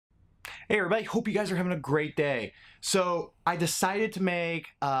Hey everybody, hope you guys are having a great day. So I decided to make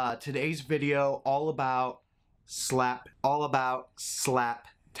today's video all about Slaptastic.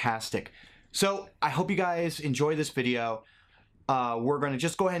 So I hope you guys enjoy this video. We're going to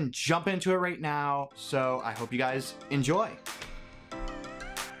just go ahead and jump into it right now. So I hope you guys enjoy.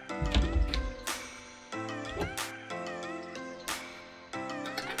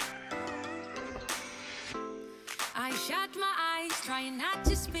 I shut my eyes, trying not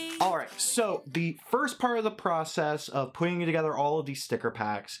to speak. Alright, so the first part of the process of putting together all of these sticker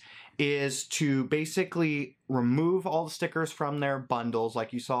packs is to basically remove all the stickers from their bundles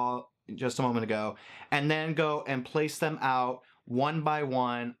like you saw just a moment ago, and then go and place them out one by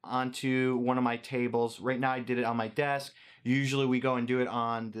one onto one of my tables. Right now I did it on my desk. Usually we go and do it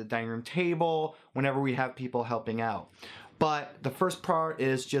on the dining room table whenever we have people helping out. But the first part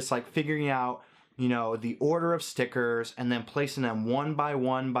is just like figuring out, you know, the order of stickers and then placing them one by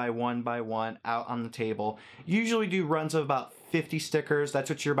one out on the table. Usually do runs of about 50 stickers. That's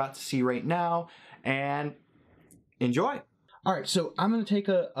what you're about to see right now, and enjoy. All right, so I'm going to take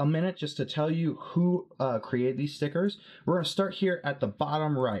a minute just to tell you who created these stickers. We're going to start here at the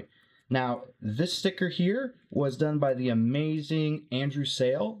bottom right. Now, this sticker here was done by the amazing Andrew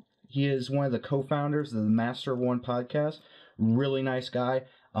Sale. He is one of the co-founders of the Master of One podcast. Really nice guy.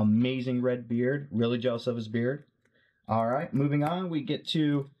 Amazing red beard. Really jealous of his beard. All right, moving on, we get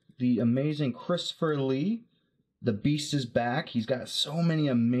to the amazing Christopher Lee. The Beast is back. He's got so many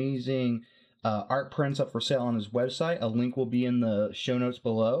amazing art prints up for sale on his website. A link will be in the show notes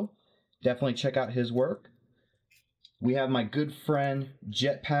below. Definitely check out his work. We have my good friend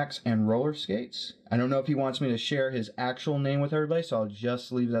Jetpack&Rollerskates. I don't know if he wants me to share his actual name with everybody, so I'll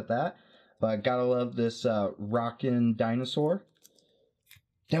just leave it at that. But I gotta love this rockin' dinosaur.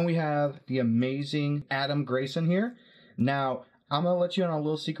 Then we have the amazing Adam Grason here. Now, I'm going to let you in on a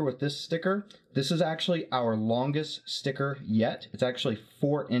little secret with this sticker. This is actually our longest sticker yet. It's actually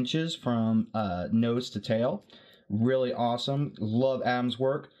 4 inches from nose to tail. Really awesome. Love Adam's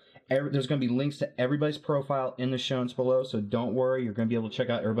work. There's going to be links to everybody's profile in the show notes below, so don't worry. You're going to be able to check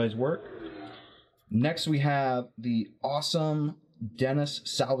out everybody's work. Next, we have the awesome Dennis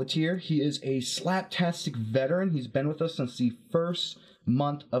Salvatier. He is a Slaptastic veteran. He's been with us since the first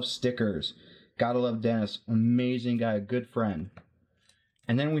month of stickers. Gotta love Dennis. Amazing guy, good friend.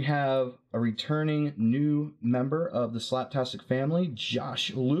 And then we have a returning new member of the Slaptastic family,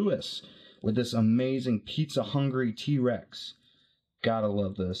 Josh Lewis, with this amazing pizza hungry T-Rex. Gotta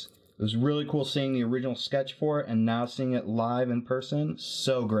love this. It was really cool seeing the original sketch for it and now seeing it live in person.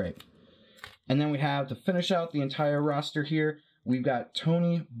 So great. And then we have, to finish out the entire roster here, we've got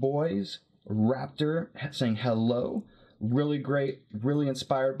Tony Boys Raptor saying hello. Really great, really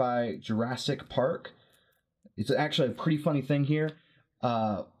inspired by Jurassic Park. It's actually a pretty funny thing here.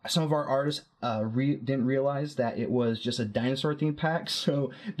 Some of our artists didn't realize that it was just a dinosaur themed pack,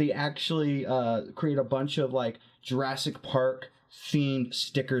 so they actually create a bunch of like Jurassic Park themed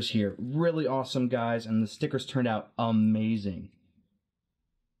stickers here. Really awesome, guys, and the stickers turned out amazing.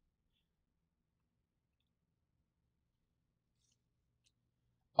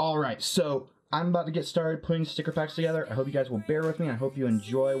 All right, so I'm about to get started putting sticker packs together. I hope you guys will bear with me. I hope you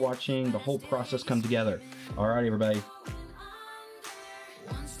enjoy watching the whole process come together. All right, everybody.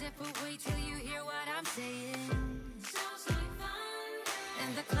 One step away till you hear what I'm saying. Sounds like fun.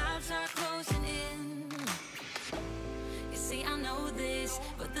 And the clouds are closing in. You see, I know this,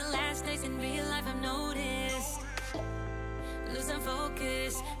 but the last days in real life I've noticed. Losing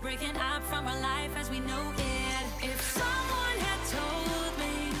focus, breaking up from our life as we know it. If someone had told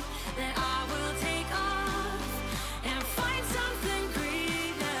me that I will take off and find something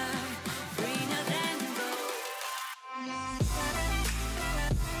greener, greener than gold.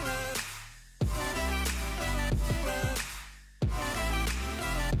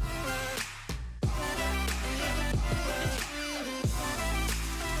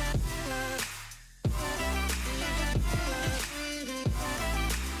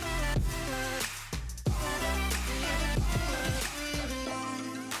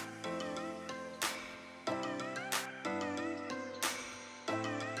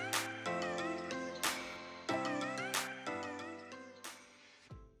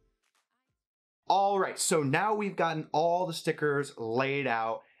 All right, so now we've gotten all the stickers laid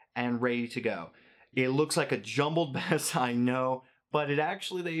out and ready to go. It looks like a jumbled mess, I know, but it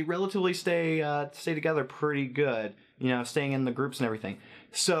actually, they relatively stay together pretty good, you know, staying in the groups and everything.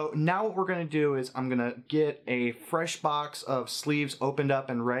 So now what we're gonna do is I'm gonna get a fresh box of sleeves opened up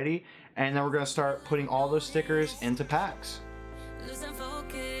and ready, and then we're gonna start putting all those stickers into packs. Losing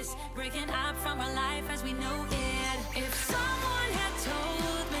focus, breaking up from our life as we know it. If someone had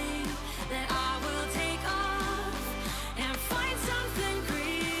told me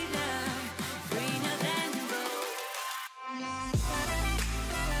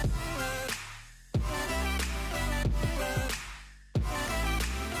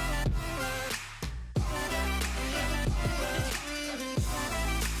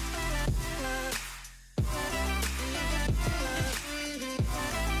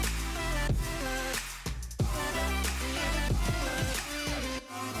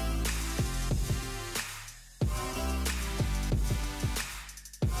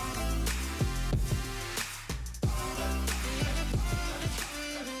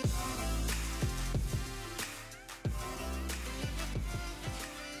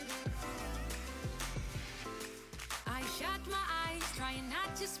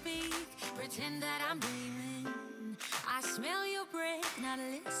to speak, pretend that I'm dreaming. I smell your breath, not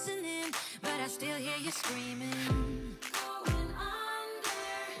listening, but I still hear you screaming. Going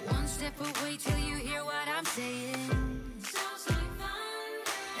under. One step away till you hear what I'm saying. Sounds like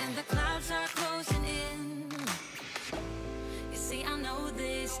thunder. And the clouds are closing in. You see, I know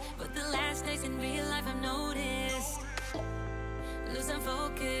this, but the last days in real life I've noticed. Losing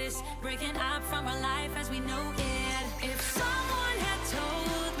focus, breaking up from our life as we know it. If someone had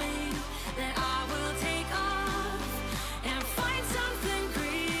told me that I will take off and find something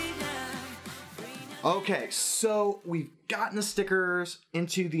greener. Okay, so we've gotten the stickers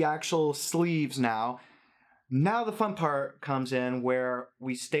into the actual sleeves now. Now the fun part comes in where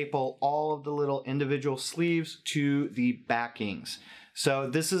we staple all of the little individual sleeves to the backings. So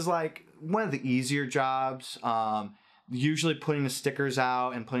this is like one of the easier jobs. Usually putting the stickers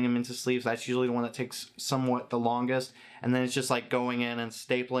out and putting them into sleeves, that's usually the one that takes somewhat the longest. And then it's just like going in and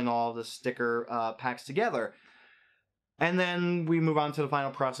stapling all the sticker packs together. And then we move on to the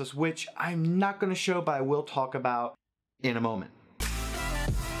final process, which I'm not going to show, but I will talk about in a moment.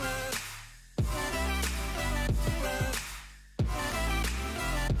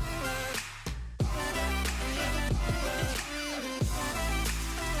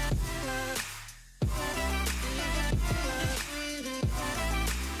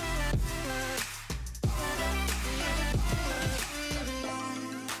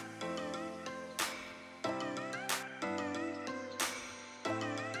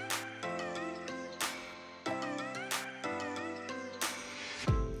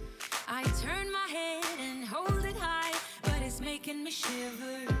 I turn my head and hold it high, but it's making me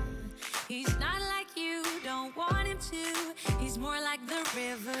shiver. He's not like you, don't want him to. He's more like the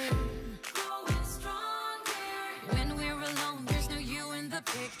river, growing stronger. When we're alone, there's no you in the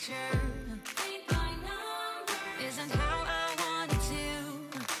picture. Ain't my number, isn't how I want it to.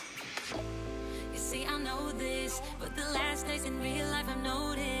 You see, I know this, but the last days in real life I've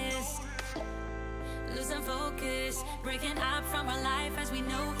noticed. Losing focus, breaking up from our life as we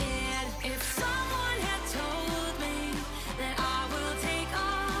know it. If someone had told me that I will take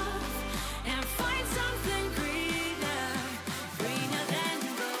off and find something greener, greener than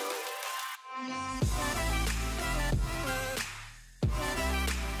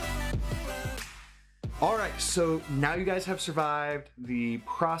gold. Alright, so now you guys have survived the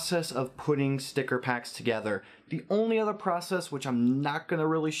process of putting sticker packs together. The only other process, which I'm not going to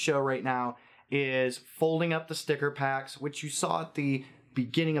really show right now, is folding up the sticker packs, which you saw at the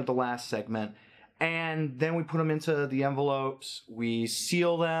beginning of the last segment. And then we put them into the envelopes. We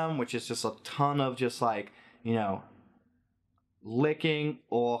seal them, which is just a ton of just like, you know, licking.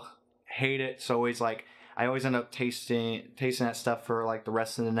 Oh, hate it. It's always like, I always end up tasting that stuff for like the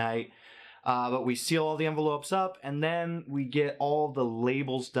rest of the night. But we seal all the envelopes up, and then we get all the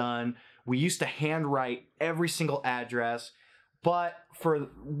labels done. We used to handwrite every single address. But for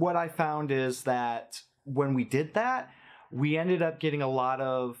what I found is that when we did that, we ended up getting a lot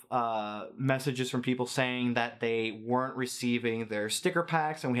of messages from people saying that they weren't receiving their sticker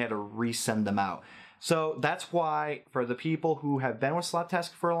packs and we had to resend them out. So that's why, for the people who have been with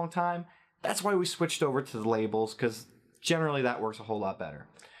Slaptastick for a long time, that's why we switched over to the labels, because generally that works a whole lot better.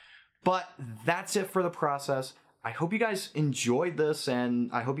 But that's it for the process. I hope you guys enjoyed this,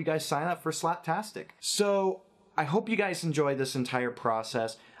 and I hope you guys sign up for Slaptastick. So I hope you guys enjoyed this entire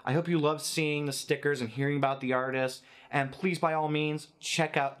process. I hope you loved seeing the stickers and hearing about the artists. And please, by all means,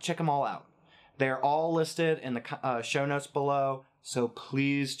 check them all out. They're all listed in the show notes below, so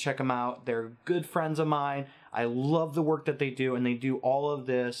please check them out. They're good friends of mine. I love the work that they do, and they do all of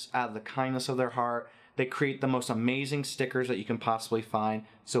this out of the kindness of their heart. They create the most amazing stickers that you can possibly find,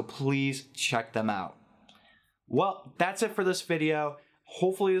 so please check them out. Well, that's it for this video.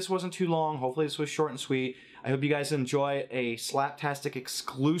 Hopefully this wasn't too long. Hopefully this was short and sweet. I hope you guys enjoy a Slaptastic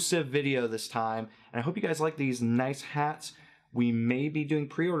exclusive video this time. And I hope you guys like these nice hats. We may be doing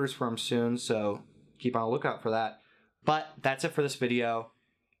pre-orders for them soon, so keep on the lookout for that. But that's it for this video.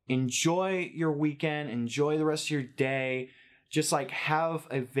 Enjoy your weekend. Enjoy the rest of your day. Just like have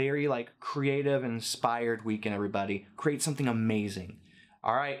a very like creative and inspired weekend, everybody. Create something amazing.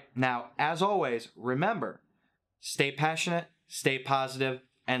 All right. Now, as always, remember, stay passionate, stay positive,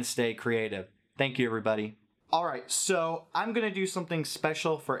 and stay creative. Thank you, everybody. All right, so I'm going to do something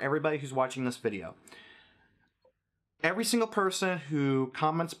special for everybody who's watching this video. Every single person who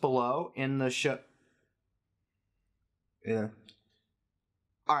comments below in the show... Yeah.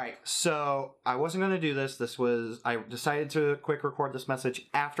 All right, so I wasn't going to do this. I decided to quick record this message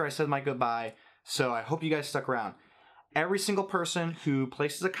after I said my goodbye, so I hope you guys stuck around. Every single person who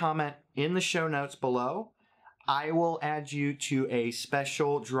places a comment in the show notes below, I will add you to a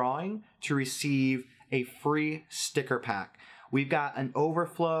special drawing to receive a free sticker pack. We've got an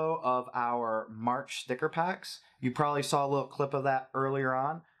overflow of our March sticker packs. You probably saw a little clip of that earlier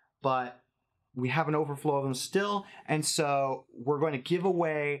on, but we have an overflow of them still. And so we're going to give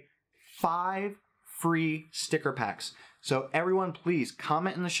away 5 free sticker packs. So everyone, please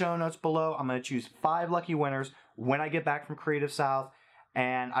comment in the show notes below. I'm going to choose 5 lucky winners when I get back from Creative South,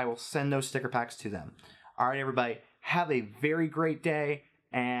 and I will send those sticker packs to them. All right, everybody, have a very great day,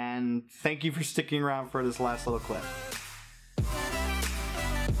 and thank you for sticking around for this last little clip.